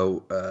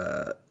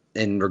Wando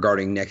and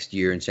regarding next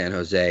year in San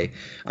Jose.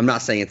 I'm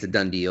not saying it's a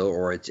done deal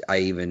or I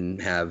even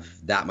have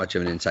that much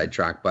of an inside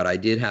track, but I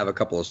did have a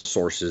couple of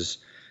sources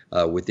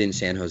within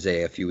San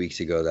Jose a few weeks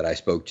ago that I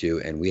spoke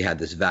to, and we had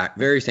this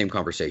very same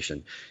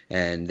conversation.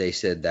 And they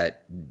said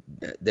that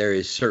there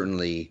is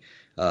certainly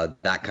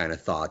that kind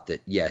of thought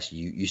that, yes,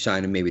 you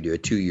sign him maybe to a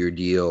 2-year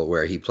deal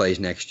where he plays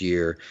next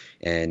year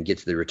and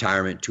gets the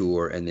retirement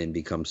tour and then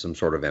becomes some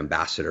sort of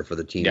ambassador for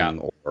the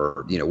team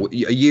or,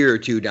 a year or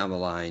 2 down the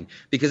line,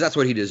 because that's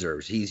what he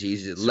deserves.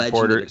 He's a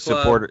legend of the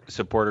club.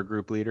 Supporter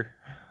group leader.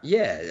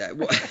 Yeah.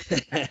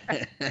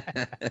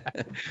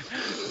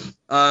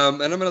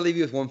 And I'm going to leave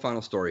you with one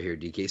final story here,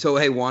 DK. So,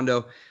 hey,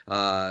 Wando,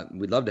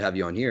 we'd love to have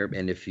you on here.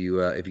 And if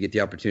you get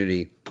the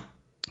opportunity,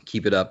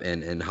 keep it up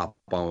and hop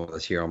on with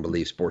us here on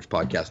Believe Sports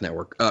Podcast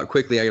Network.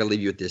 Quickly, I got to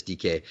leave you with this,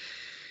 DK.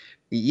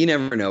 You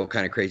never know what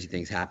kind of crazy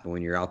things happen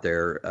when you're out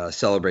there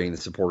celebrating the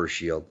Supporters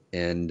Shield.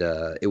 And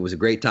it was a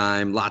great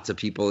time. Lots of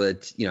people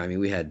that,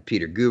 we had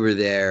Peter Guber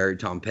there,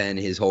 Tom Penn,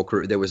 his whole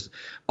crew. There was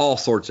all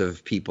sorts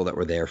of people that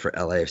were there for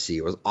LAFC.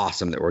 It was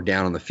awesome that we're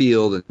down on the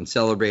field and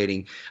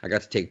celebrating. I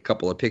got to take a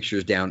couple of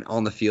pictures down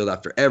on the field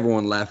after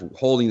everyone left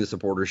holding the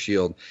Supporters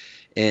Shield.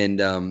 And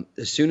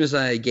as soon as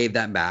I gave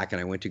that back and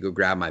I went to go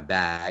grab my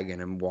bag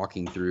and I'm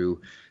walking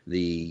through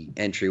the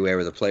entryway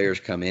where the players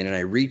come in, and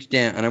I reached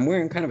down, and I'm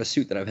wearing kind of a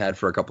suit that I've had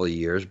for a couple of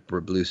years,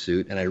 a blue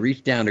suit, and I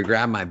reached down to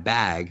grab my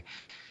bag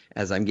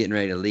as I'm getting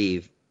ready to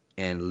leave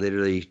and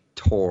literally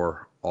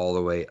tore all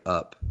the way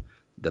up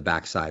the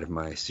backside of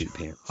my suit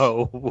pants.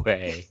 Oh,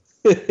 way.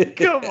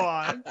 Come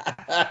on.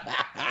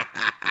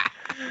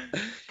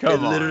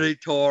 Literally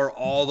tore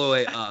all the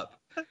way up.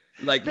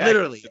 Like,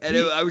 literally. And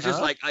I was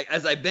just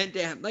as I bent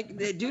down, like,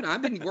 dude,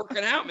 I've been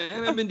working out,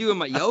 man. I've been doing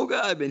my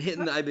yoga. I've been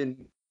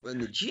in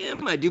the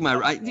gym. I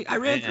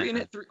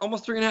ran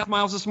almost 3.5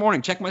 miles this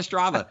morning. Check my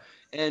Strava.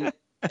 And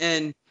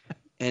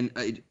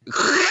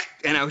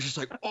I was just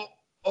like,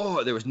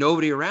 oh, there was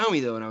nobody around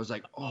me though. And I was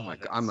like, oh my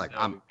God.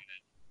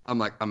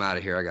 I'm out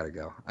of here. I gotta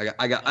go.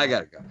 I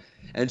gotta go.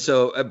 And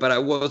so,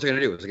 what was I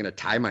gonna do? Was I gonna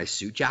tie my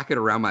suit jacket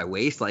around my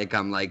waist like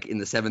I'm like in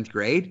the 7th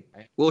grade?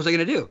 What was I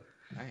gonna do?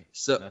 Right.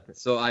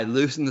 So I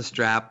loosened the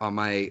strap on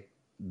my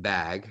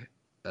bag.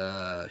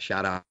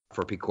 Shout out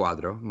for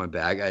Piquadro, my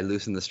bag. I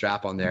loosened the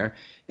strap on there,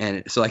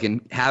 and so I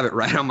can have it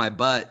right on my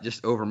butt,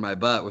 just over my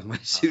butt with my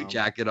suit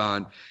jacket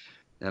on.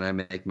 And I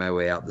make my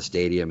way out the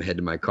stadium, head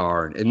to my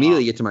car, and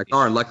immediately get to my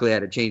car. And luckily, I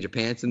had a change of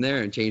pants in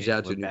there and changed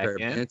out to a new pair of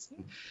pants.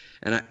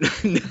 And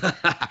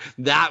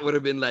that would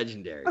have been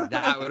legendary.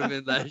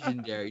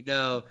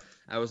 No,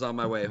 I was on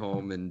my way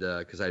home, and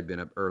because I'd been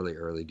up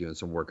early doing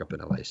some work up in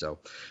LA. So,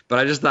 but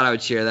I just thought I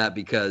would share that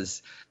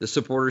because the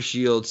Supporter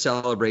Shield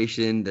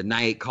celebration, the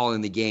night,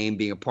 calling the game,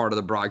 being a part of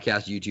the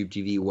broadcast, YouTube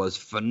TV was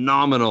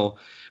phenomenal.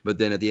 But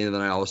then at the end of the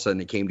night, all of a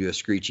sudden, it came to a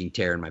screeching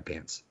tear in my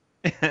pants.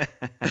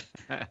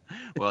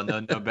 Well,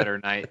 no better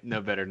night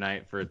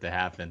for it to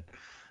happen.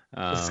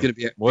 This is gonna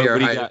be what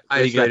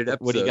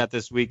do you got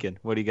this weekend?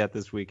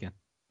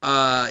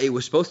 It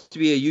was supposed to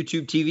be a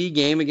YouTube TV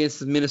game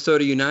against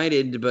Minnesota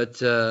United, but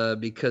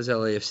because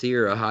LAFC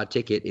are a hot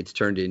ticket, it's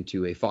turned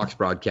into a Fox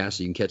broadcast.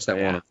 So you can catch that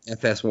one on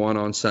FS1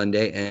 on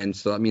Sunday. And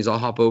so that means I'll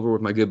hop over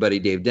with my good buddy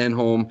Dave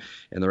Denholm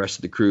and the rest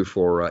of the crew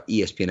for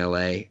ESPN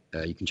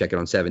LA. You can check it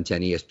on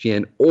 710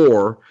 ESPN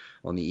or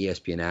on the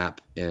ESPN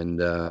app. And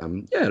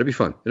it'll be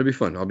fun.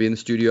 I'll be in the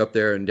studio up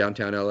there in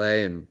downtown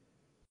LA and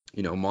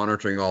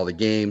monitoring all the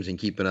games and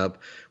keeping up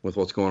with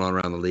what's going on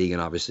around the league,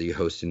 and obviously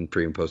hosting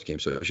pre and post game.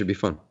 So it should be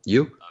fun.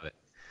 You?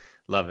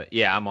 Love it.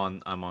 Yeah, I'm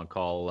on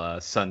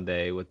call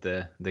Sunday with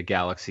the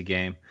Galaxy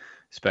game,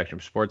 Spectrum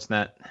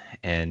Sportsnet,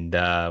 and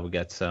we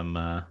got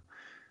some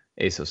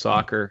ASO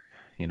soccer.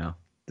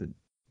 The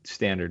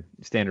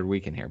standard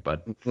weekend here,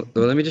 bud. Well,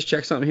 let me just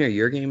check something here.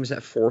 Your game is at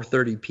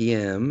 4:30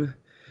 p.m.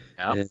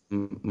 Yep.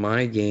 And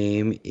my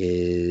game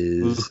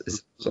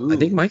is I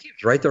think my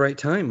game's right the right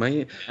time.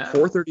 My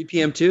 4:30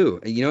 p.m. too.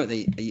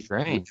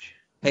 Strange.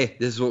 Hey,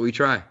 this is what we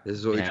try.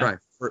 We try.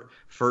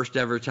 First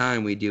ever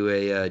time we do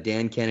a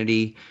Dan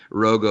Kennedy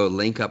Rogo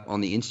link up on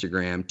the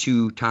Instagram,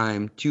 two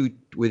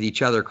with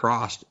each other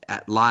crossed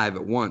live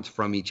at once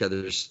from each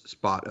other's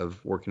spot of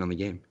working on the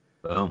game.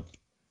 Boom.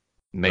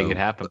 Make it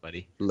happen,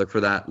 buddy. Look for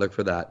that.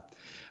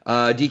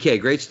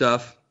 DK, great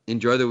stuff.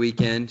 Enjoy the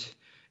weekend.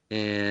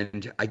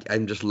 And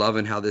I'm just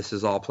loving how this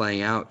is all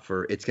playing out.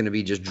 It's going to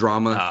be just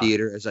drama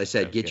theater. As I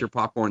said, get your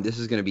popcorn. This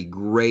is going to be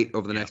great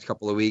over the next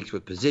couple of weeks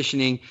with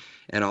positioning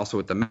and also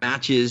with the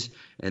matches.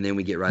 And then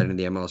we get right into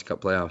the MLS Cup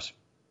playoffs.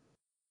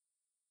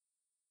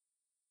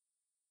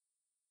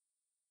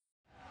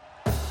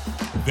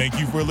 Thank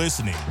you for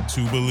listening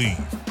to Believe.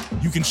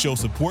 You can show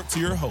support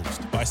to your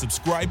host by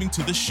subscribing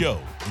to the show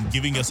and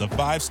giving us a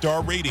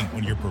 5-star rating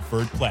on your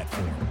preferred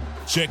platform.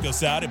 Check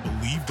us out at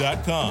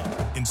Believe.com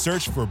and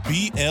search for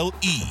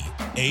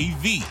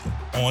BLEAV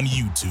on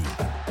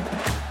YouTube.